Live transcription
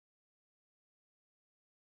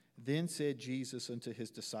Then said Jesus unto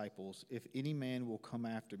his disciples, If any man will come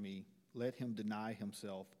after me, let him deny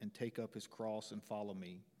himself and take up his cross and follow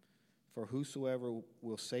me. For whosoever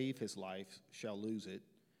will save his life shall lose it,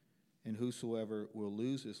 and whosoever will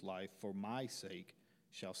lose his life for my sake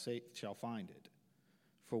shall find it.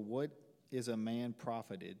 For what is a man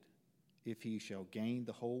profited if he shall gain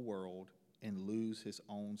the whole world and lose his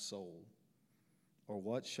own soul? Or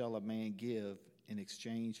what shall a man give in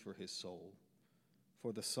exchange for his soul?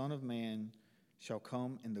 For the Son of Man shall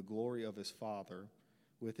come in the glory of his Father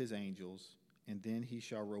with his angels, and then he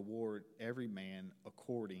shall reward every man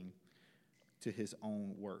according to his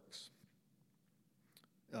own works.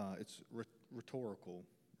 It's rhetorical,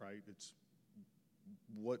 right? It's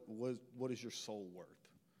what is your soul worth?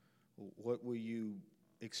 What will you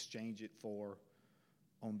exchange it for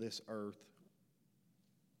on this earth?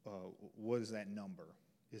 What is that number?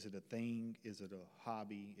 Is it a thing? Is it a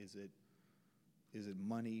hobby? Is it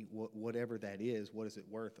money? Whatever that is, what is it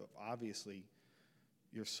worth? Obviously,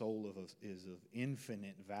 your soul is of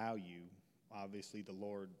infinite value. Obviously, the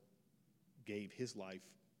Lord gave his life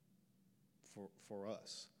for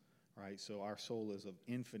us, right? So our soul is of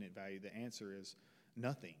infinite value. The answer is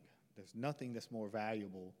nothing. There's nothing that's more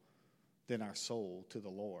valuable than our soul to the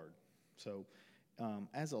Lord. So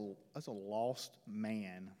as a lost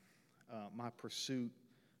man, my pursuit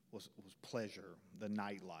was pleasure, the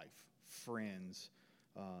nightlife, friends,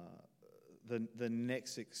 the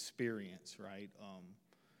next experience, right?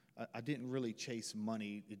 I didn't really chase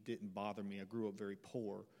money. It didn't bother me. I grew up very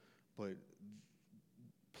poor, but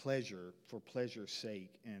pleasure for pleasure's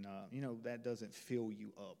sake, and that doesn't fill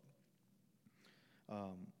you up.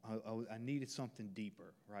 I needed something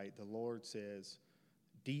deeper, right? The Lord says,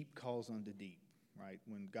 deep calls unto deep, right?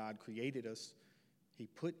 When God created us, he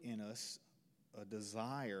put in us a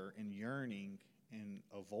desire and yearning and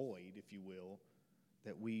a void, if you will,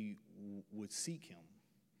 that we would seek him.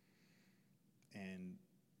 And,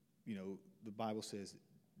 the Bible says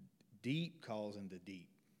deep calls unto deep.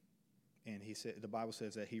 And the Bible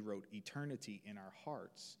says that he wrote eternity in our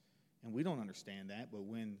hearts. And we don't understand that, but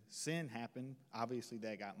when sin happened, obviously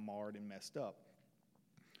that got marred and messed up.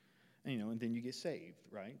 And then you get saved,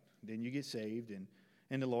 right? Then you get saved,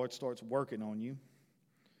 and the Lord starts working on you.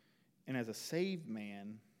 And as a saved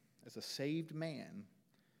man,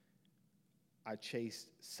 I chased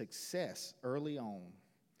success early on.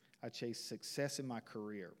 I chased success in my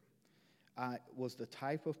career. I was the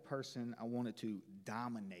type of person I wanted to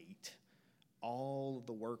dominate all of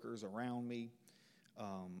the workers around me.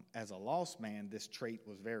 As a lost man, this trait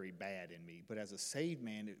was very bad in me. But as a saved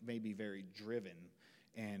man, it made me very driven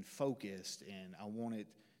and focused, and I wanted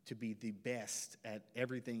to be the best at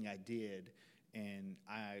everything I did. And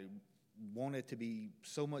I wanted to be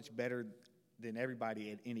so much better than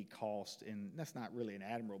everybody at any cost. And that's not really an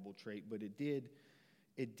admirable trait, but it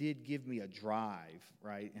did give me a drive,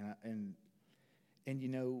 right? And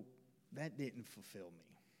that didn't fulfill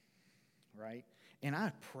me, right? And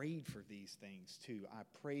I prayed for these things too. I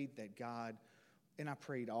prayed that God, and I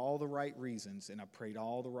prayed all the right reasons, and I prayed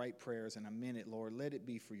all the right prayers, and I meant it, Lord, let it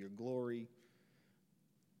be for your glory.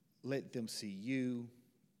 Let them see you.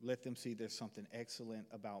 Let them see there's something excellent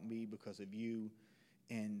about me because of you.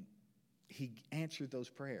 And he answered those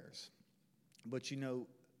prayers. But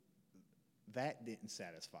that didn't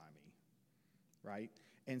satisfy me, right?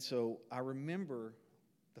 And so I remember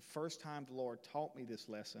the first time the Lord taught me this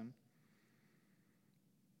lesson,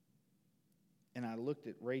 and I looked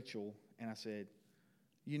at Rachel and I said,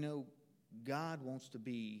 God wants to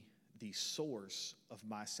be the source of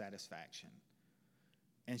my satisfaction.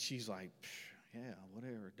 And she's like, yeah,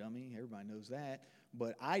 whatever, dummy. Everybody knows that.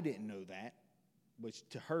 But I didn't know that, which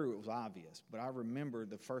to her it was obvious. But I remember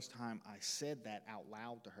the first time I said that out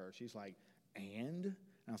loud to her, she's like, and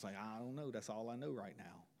I was like, I don't know. That's all I know right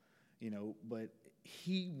now. But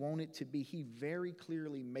he wanted to be, he very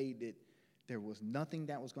clearly made it, there was nothing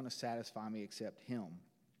that was going to satisfy me except him.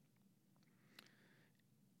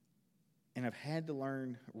 And I've had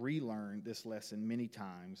to relearn this lesson many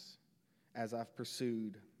times as I've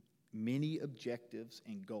pursued many objectives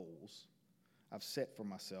and goals I've set for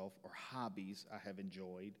myself or hobbies I have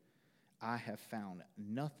enjoyed. I have found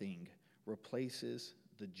nothing replaces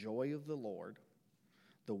the joy of the Lord,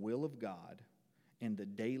 the will of God, and the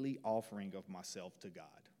daily offering of myself to God.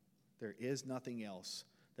 There is nothing else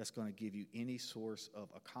that's going to give you any source of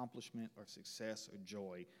accomplishment or success or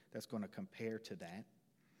joy that's going to compare to that.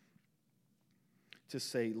 To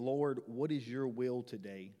say, Lord, what is your will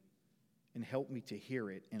today? And help me to hear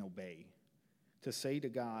it and obey. To say to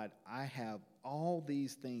God, I have all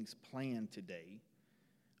these things planned today,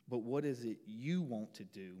 but what is it you want to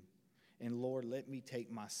do? And Lord, let me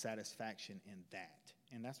take my satisfaction in that.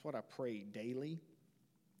 And that's what I pray daily.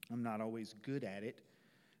 I'm not always good at it.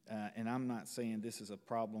 And I'm not saying this is a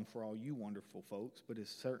problem for all you wonderful folks, but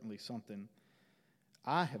it's certainly something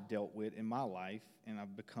I have dealt with in my life, and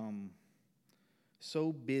I've become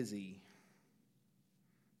so busy,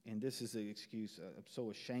 and this is an excuse, I'm so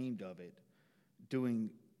ashamed of it, doing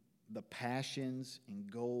the passions and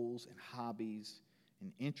goals and hobbies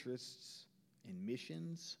and interests and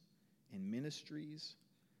missions and ministries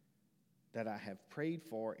that I have prayed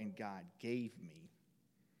for and God gave me.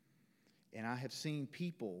 And I have seen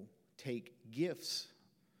people take gifts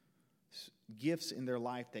in their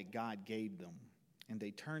life that God gave them, and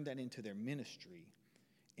they turn that into their ministry,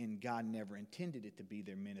 and God never intended it to be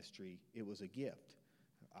their ministry. It was a gift.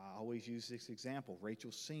 I always use this example.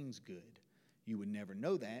 Rachel sings good. You would never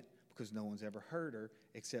know that because no one's ever heard her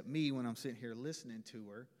except me when I'm sitting here listening to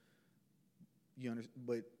her.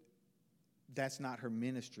 But that's not her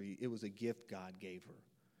ministry. It was a gift God gave her.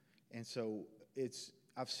 And so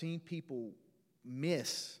I've seen people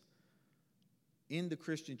miss in the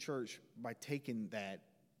Christian church by taking that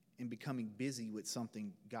and becoming busy with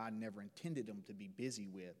something God never intended them to be busy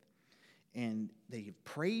with. And they have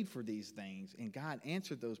prayed for these things, and God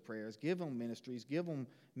answered those prayers, give them ministries, give them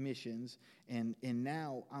missions, and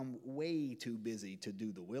now I'm way too busy to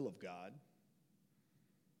do the will of God.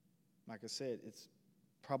 Like I said, it's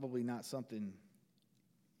probably not something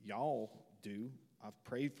y'all do. I've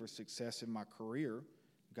prayed for success in my career.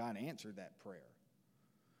 God answered that prayer.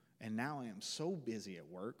 And now I am so busy at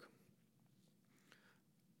work.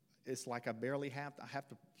 It's like I have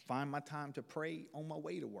to find my time to pray on my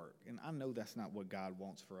way to work. And I know that's not what God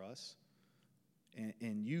wants for us.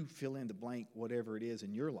 And you fill in the blank, whatever it is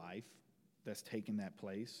in your life that's taking that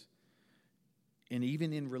place. And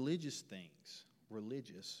even in religious things,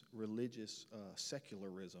 religious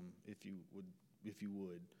secularism, if you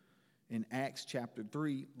would. In Acts chapter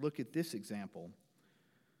 3, look at this example.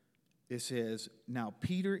 It says, now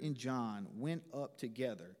Peter and John went up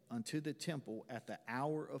together unto the temple at the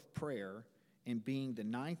hour of prayer, and being the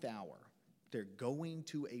 9th hour, they're going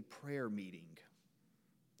to a prayer meeting.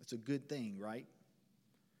 That's a good thing, right?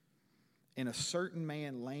 And a certain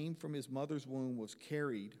man lame from his mother's womb was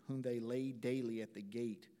carried, whom they laid daily at the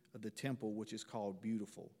gate of the temple, which is called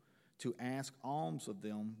Beautiful, to ask alms of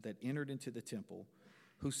them that entered into the temple,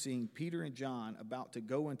 who seeing Peter and John about to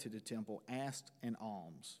go into the temple, asked an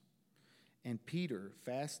alms. And Peter,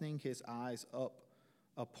 fastening his eyes up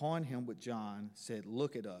upon him with John, said,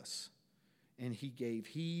 look at us. And he gave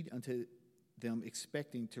heed unto them,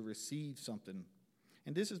 expecting to receive something.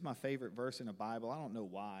 And this is my favorite verse in the Bible. I don't know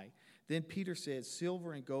why. Then Peter said,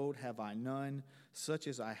 silver and gold have I none, such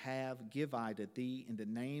as I have give I to thee. In the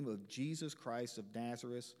name of Jesus Christ of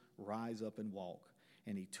Nazareth, rise up and walk.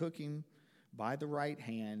 And he took him by the right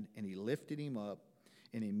hand, and he lifted him up,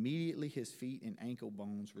 and immediately his feet and ankle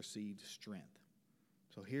bones received strength.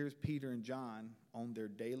 So here's Peter and John on their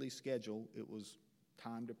daily schedule. It was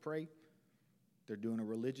time to pray. They're doing a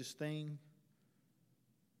religious thing,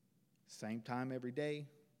 same time every day.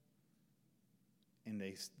 And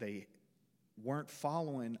they weren't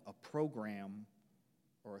following a program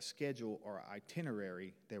or a schedule or an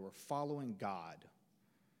itinerary. They were following God.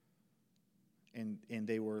 And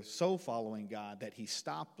they were so following God that he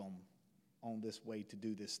stopped them on this way to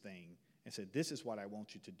do this thing and said, this is what I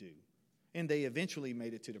want you to do. And they eventually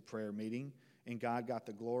made it to the prayer meeting, and God got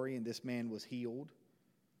the glory, and this man was healed.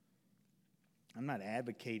 I'm not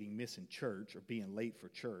advocating missing church or being late for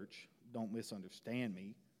church. Don't misunderstand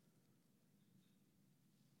me.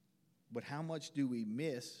 But how much do we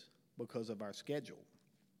miss because of our schedule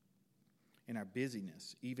and our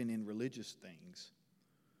busyness, even in religious things?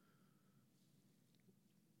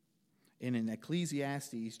 And in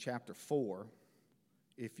Ecclesiastes chapter 4,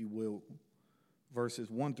 if you will, verses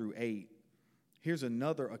 1 through 8, here's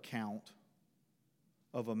another account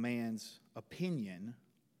of a man's opinion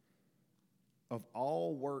of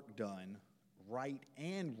all work done, right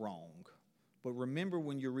and wrong. But remember,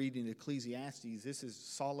 when you're reading Ecclesiastes, this is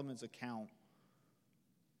Solomon's account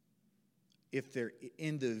if they're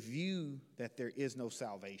in the view that there is no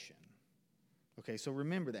salvation. Okay, so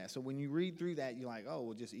remember that. So when you read through that, you're like, oh,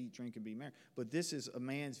 we'll just eat, drink, and be merry. But this is a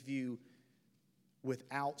man's view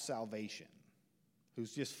without salvation,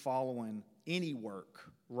 who's just following any work,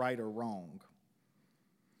 right or wrong.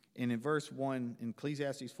 And in verse 1, in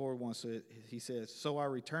Ecclesiastes 4:1, he says, so I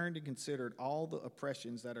returned and considered all the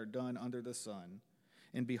oppressions that are done under the sun,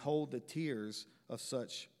 and behold, the tears of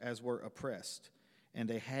such as were oppressed, and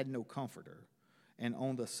they had no comforter. And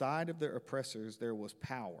on the side of their oppressors there was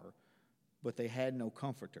power, but they had no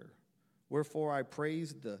comforter. Wherefore I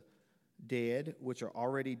praised the dead, which are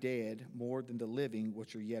already dead, more than the living,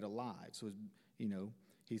 which are yet alive. So,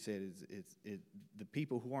 he said the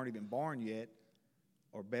people who aren't even born yet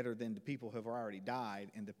are better than the people who have already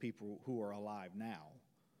died and the people who are alive now.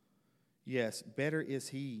 Yes, better is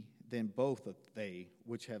he than both of they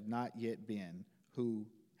which have not yet been, who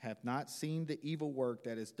have not seen the evil work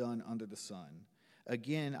that is done under the sun.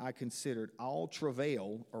 Again, I considered all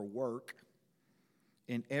travail or work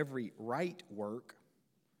in every right work,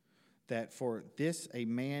 that for this a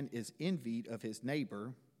man is envied of his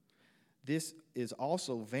neighbor. This is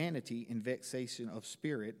also vanity and vexation of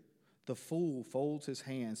spirit. The fool folds his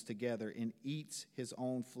hands together and eats his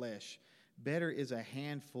own flesh. Better is a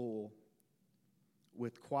handful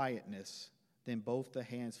with quietness than both the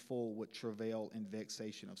hands full with travail and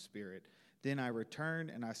vexation of spirit. Then I returned,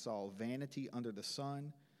 and I saw vanity under the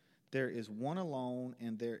sun. There is one alone,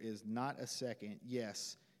 and there is not a second.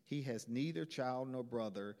 Yes, he has neither child nor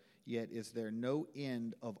brother, yet is there no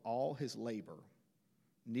end of all his labor.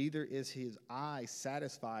 Neither is his eye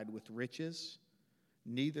satisfied with riches,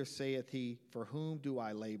 neither saith he, for whom do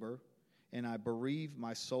I labor? And I bereave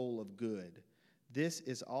my soul of good. This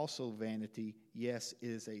is also vanity, yes,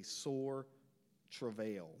 is a sore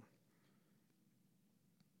travail.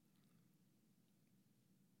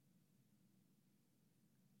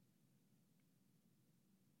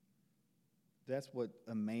 That's what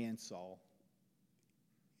a man saw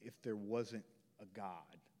if there wasn't a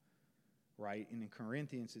God, right? And in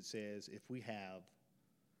Corinthians it says if we have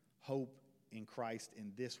hope in Christ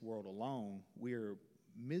in this world alone, we're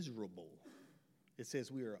miserable. It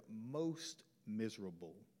says we are most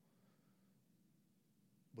miserable.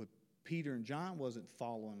 But Peter and John wasn't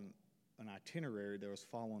following an itinerary, they was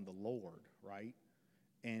following the Lord, right?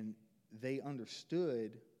 And they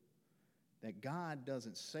understood that God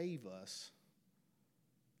doesn't save us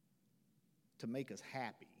to make us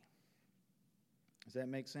happy. Does that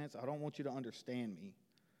make sense? I don't want you to understand me.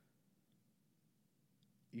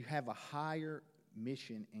 You have a higher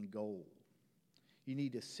mission and goal. You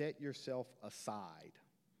need to set yourself aside.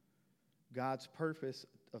 God's purpose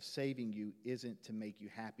of saving you isn't to make you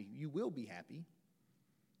happy. You will be happy.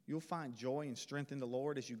 You'll find joy and strength in the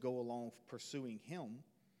Lord as you go along pursuing Him.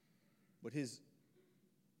 But His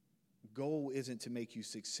goal isn't to make you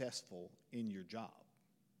successful in your job.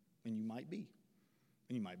 And you might be.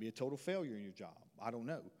 And you might be a total failure in your job. I don't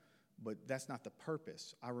know. But that's not the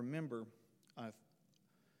purpose. I remember I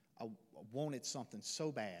wanted something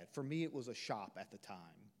so bad. For me, it was a shop at the time.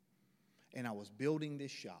 And I was building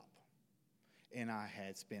this shop. And I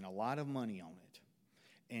had spent a lot of money on it.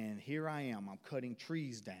 And here I am. I'm cutting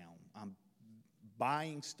trees down. I'm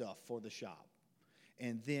buying stuff for the shop.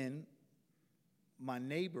 And then my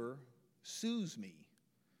neighbor sues me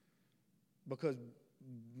because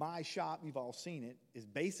my shop, you've all seen it, is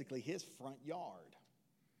basically his front yard.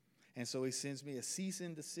 And so he sends me a cease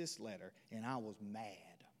and desist letter, and I was mad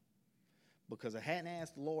because I hadn't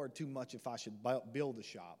asked the Lord too much if I should build the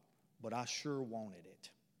shop, but I sure wanted it.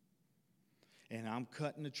 And I'm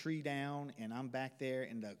cutting the tree down, and I'm back there,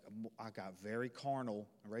 and I got very carnal.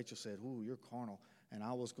 And Rachel said, "Ooh, you're carnal." And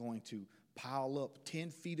I was going to pile up 10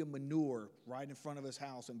 feet of manure right in front of his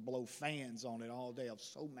house and blow fans on it all day. I was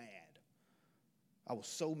so mad. I was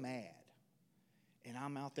so mad. And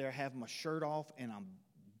I'm out there having my shirt off, and I'm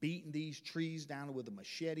beating these trees down with a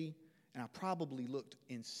machete, and I probably looked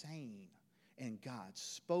insane. And God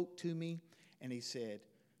spoke to me, and He said,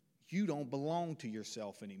 "You don't belong to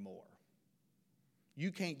yourself anymore.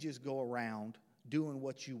 You can't just go around doing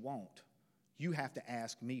what you want. You have to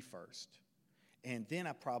ask me first." And then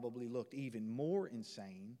I probably looked even more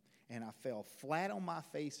insane, and I fell flat on my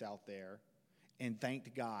face out there and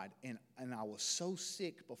thanked God. And I was so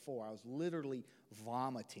sick before, I was literally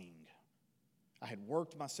vomiting. I had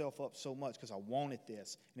worked myself up so much because I wanted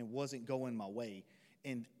this, and it wasn't going my way.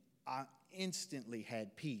 And I instantly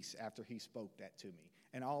had peace after He spoke that to me.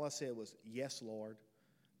 And all I said was, "Yes, Lord,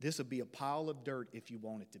 this will be a pile of dirt if you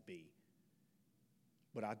want it to be.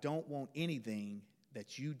 But I don't want anything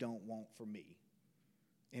that you don't want for me."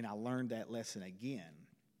 And I learned that lesson again.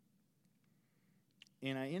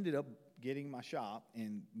 And I ended up getting my shop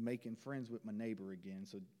and making friends with my neighbor again.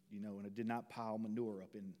 So, and I did not pile manure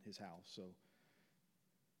up in his house. So,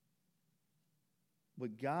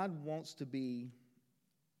 but God wants to be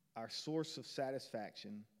our source of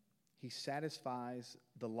satisfaction. He satisfies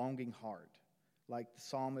the longing heart. Like the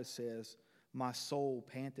psalmist says, "My soul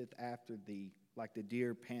panteth after thee, like the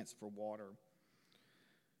deer pants for water."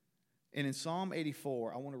 And in Psalm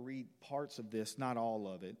 84, I want to read parts of this, not all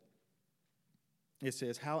of it. it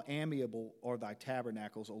says, how amiable are thy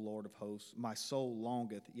tabernacles, O Lord of hosts. My soul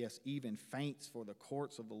longeth, yes, even faints for the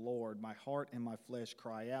courts of the Lord. My heart and my flesh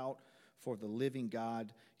cry out for the living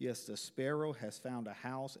God. Yes, the sparrow has found a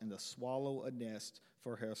house, and the swallow a nest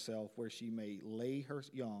for herself, where she may lay her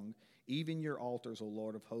young. Even your altars, O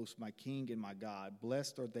Lord of hosts, my King and my God.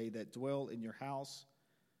 Blessed are they that dwell in your house.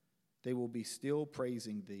 They will be still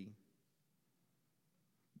praising thee.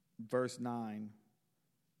 Verse 9.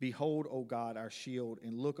 Behold, O God, our shield,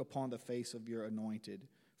 and look upon the face of your anointed.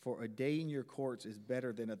 For a day in your courts is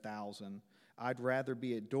better than 1,000. I'd rather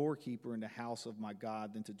be a doorkeeper in the house of my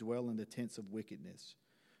God than to dwell in the tents of wickedness.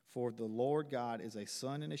 For the Lord God is a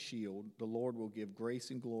sun and a shield. The Lord will give grace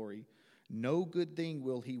and glory. No good thing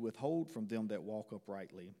will he withhold from them that walk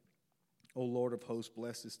uprightly. O Lord of hosts,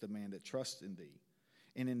 blessed is the man that trusts in thee.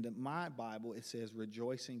 And in my Bible, it says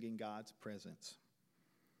rejoicing in God's presence.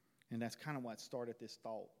 And that's kind of what started this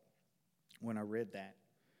thought when I read that.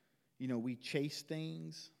 You know, we chase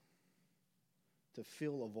things to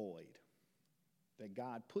fill a void that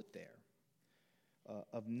God put there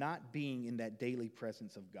of not being in that daily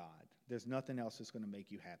presence of God. There's nothing else that's going to make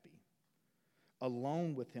you happy.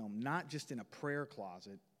 Alone with him, not just in a prayer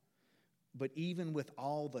closet, but even with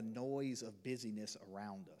all the noise of busyness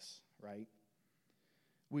around us, right?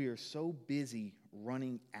 We are so busy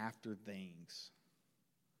running after things.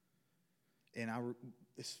 And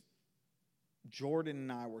Jordan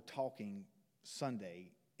and I were talking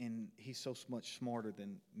Sunday, and he's so much smarter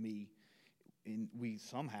than me. And we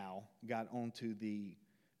somehow got onto the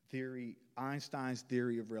theory, Einstein's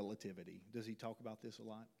theory of relativity. Does he talk about this a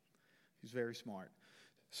lot? He's very smart.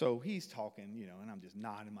 So he's talking, you know, and I'm just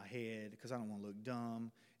nodding my head because I don't want to look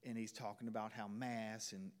dumb. And he's talking about how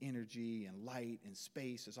mass and energy and light and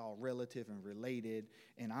space is all relative and related.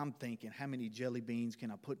 And I'm thinking, how many jelly beans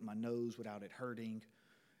can I put in my nose without it hurting?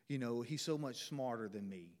 You know, he's so much smarter than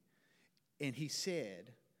me. And he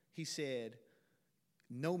said,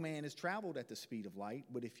 no man has traveled at the speed of light,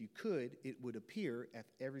 but if you could, it would appear that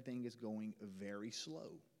everything is going very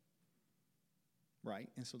slow. Right?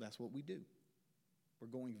 And so that's what we do. We're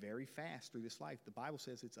going very fast through this life. The Bible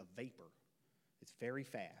says it's a vapor. It's very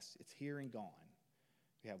fast. It's here and gone.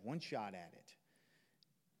 We have one shot at it.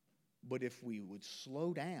 But if we would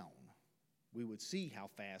slow down, we would see how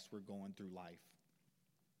fast we're going through life.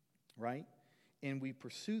 Right? And we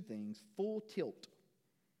pursue things full tilt,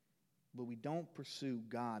 but we don't pursue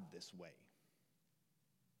God this way.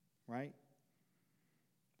 Right?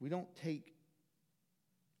 We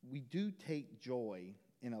do take joy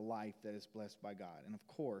in a life that is blessed by God. And of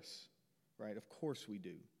course, right, of course we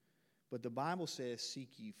do. But the Bible says, seek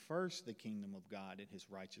ye first the kingdom of God and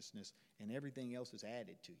his righteousness, and everything else is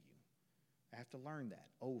added to you. I have to learn that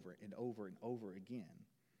over and over and over again.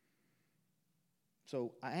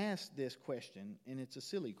 So I asked this question, and it's a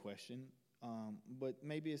silly question, but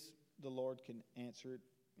maybe the Lord can answer it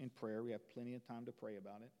in prayer. We have plenty of time to pray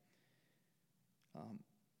about it.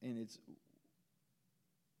 And it's,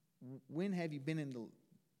 when have you been in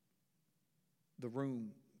the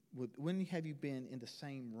room? When have you been in the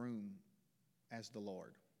same room as the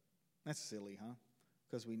Lord? That's silly, huh?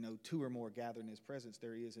 Because we know two or more gather in his presence,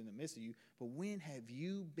 there he is in the midst of you. But when have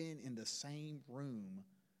you been in the same room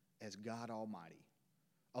as God Almighty?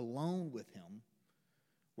 Alone with him,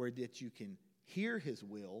 where that you can hear his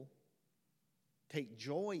will, take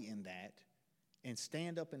joy in that, and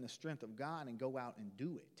stand up in the strength of God and go out and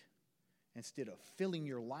do it. Instead of filling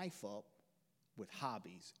your life up with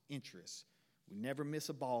hobbies, interests. We never miss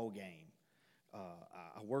a ball game.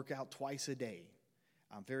 I work out twice a day.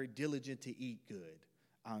 I'm very diligent to eat good.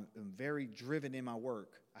 I'm very driven in my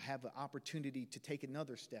work. I have the opportunity to take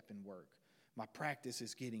another step in work. My practice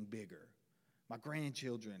is getting bigger. My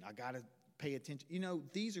grandchildren, I got to pay attention. You know,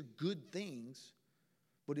 these are good things,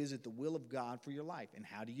 but is it the will of God for your life? And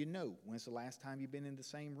how do you know? When's the last time you've been in the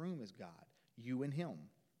same room as God? You and him.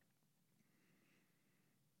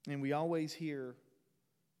 And we always hear,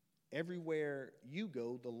 everywhere you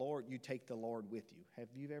go, you take the Lord with you. Have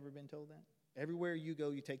you ever been told that? Everywhere you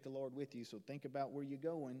go, you take the Lord with you. So think about where you're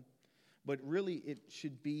going. But really, it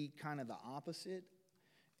should be kind of the opposite.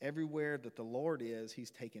 Everywhere that the Lord is, he's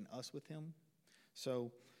taken us with him.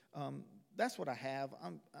 So that's what I have.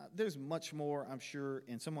 There's much more, I'm sure,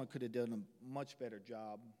 and someone could have done a much better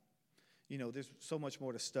job. You know, there's so much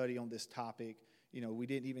more to study on this topic. You know, we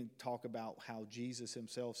didn't even talk about how Jesus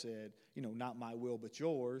himself said, you know, not my will but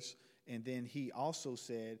yours. And then he also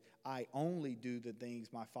said, I only do the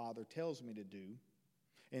things my Father tells me to do.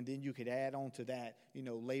 And then you could add on to that, you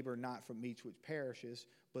know, labor not for meat which perishes,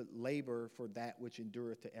 but labor for that which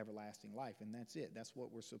endureth to everlasting life. And that's it. That's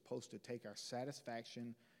what we're supposed to take our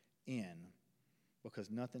satisfaction in. because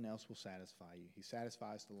nothing else will satisfy you. He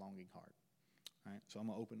satisfies the longing heart. All right, so I'm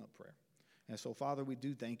going to open up prayer. And so, Father, we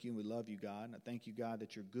do thank you and we love you, God. And I thank you, God,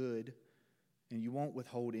 that you're good and you won't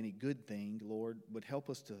withhold any good thing, Lord, but help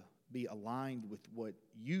us to be aligned with what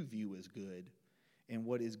you view as good and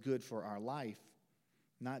what is good for our life,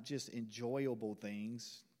 not just enjoyable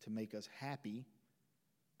things to make us happy,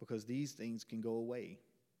 because these things can go away.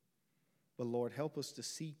 But, Lord, help us to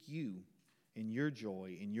seek you in your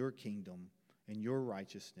joy, in your kingdom, in your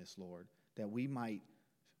righteousness, Lord, that we might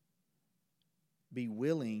be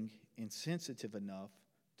willing and sensitive enough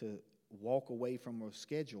to walk away from a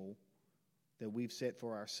schedule that we've set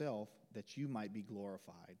for ourselves, that you might be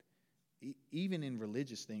glorified. Even in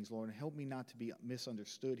religious things, Lord, help me not to be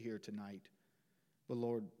misunderstood here tonight. But,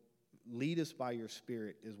 Lord, lead us by your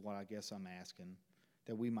Spirit is what I guess I'm asking,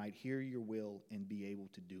 that we might hear your will and be able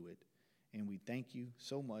to do it. And we thank you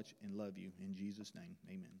so much and love you. In Jesus' name,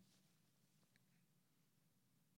 amen.